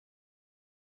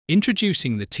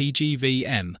Introducing the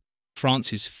TGV-M,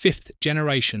 France's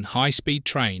fifth-generation high-speed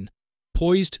train,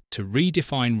 poised to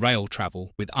redefine rail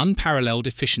travel with unparalleled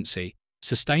efficiency,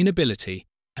 sustainability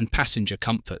and passenger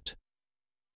comfort.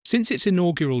 Since its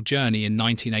inaugural journey in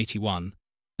 1981,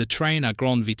 the train à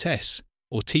grande vitesse,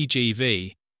 or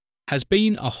TGV, has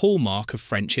been a hallmark of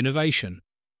French innovation,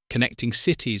 connecting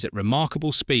cities at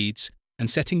remarkable speeds and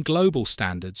setting global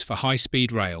standards for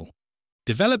high-speed rail.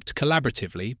 Developed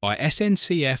collaboratively by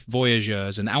SNCF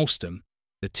Voyageurs and Alstom,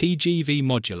 the TGV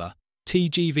Modular,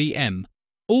 TGV-M,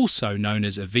 also known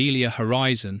as Avelia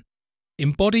Horizon,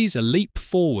 embodies a leap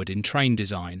forward in train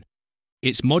design.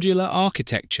 Its modular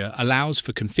architecture allows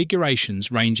for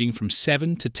configurations ranging from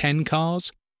 7 to 10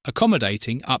 cars,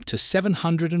 accommodating up to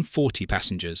 740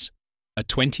 passengers, a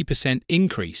 20%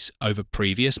 increase over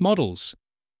previous models.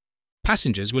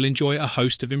 Passengers will enjoy a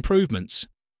host of improvements: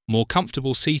 more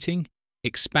comfortable seating,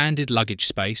 expanded luggage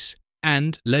space,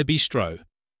 and Le Bistrot,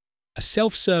 a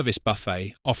self-service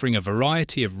buffet offering a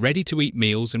variety of ready-to-eat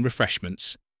meals and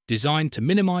refreshments designed to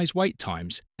minimise wait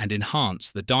times and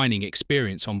enhance the dining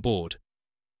experience on board.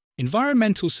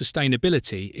 Environmental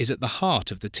sustainability is at the heart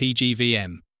of the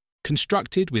TGV-M,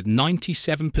 constructed with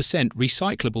 97%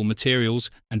 recyclable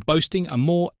materials and boasting a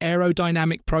more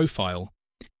aerodynamic profile.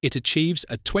 It achieves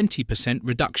a 20%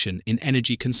 reduction in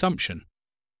energy consumption.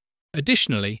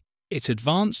 Additionally, its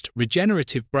advanced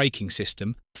regenerative braking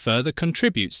system further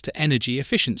contributes to energy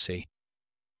efficiency.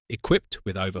 Equipped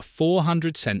with over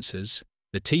 400 sensors,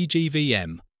 the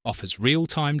TGV-M offers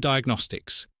real-time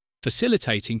diagnostics,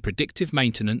 facilitating predictive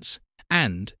maintenance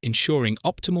and ensuring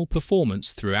optimal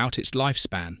performance throughout its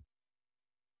lifespan.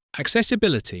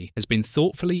 Accessibility has been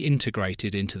thoughtfully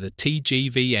integrated into the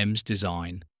TGV-M's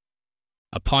design.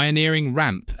 A pioneering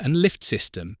ramp and lift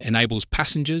system enables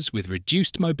passengers with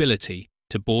reduced mobility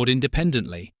to board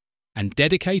independently, and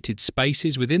dedicated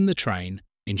spaces within the train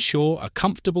ensure a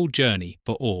comfortable journey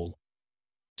for all.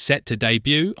 Set to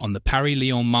debut on the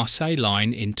Paris-Lyon-Marseille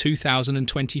line in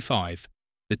 2025,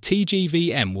 the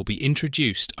TGV-M will be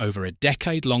introduced over a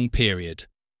decade-long period,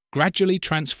 gradually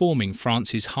transforming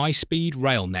France's high-speed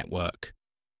rail network.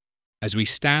 As we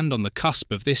stand on the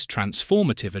cusp of this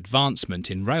transformative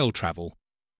advancement in rail travel,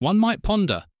 one might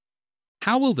ponder: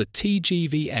 how will the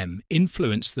TGV-M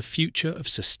influence the future of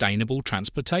sustainable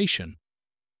transportation?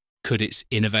 Could its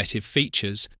innovative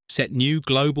features set new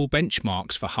global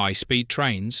benchmarks for high-speed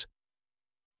trains?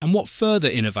 And what further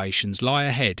innovations lie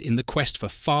ahead in the quest for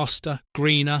faster,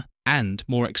 greener, and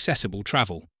more accessible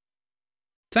travel?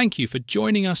 Thank you for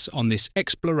joining us on this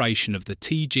exploration of the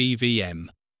TGV-M.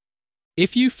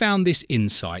 If you found this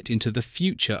insight into the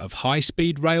future of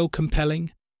high-speed rail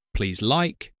compelling, please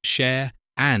like, share,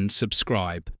 and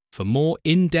subscribe for more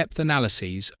in-depth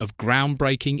analyses of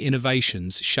groundbreaking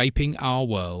innovations shaping our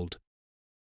world.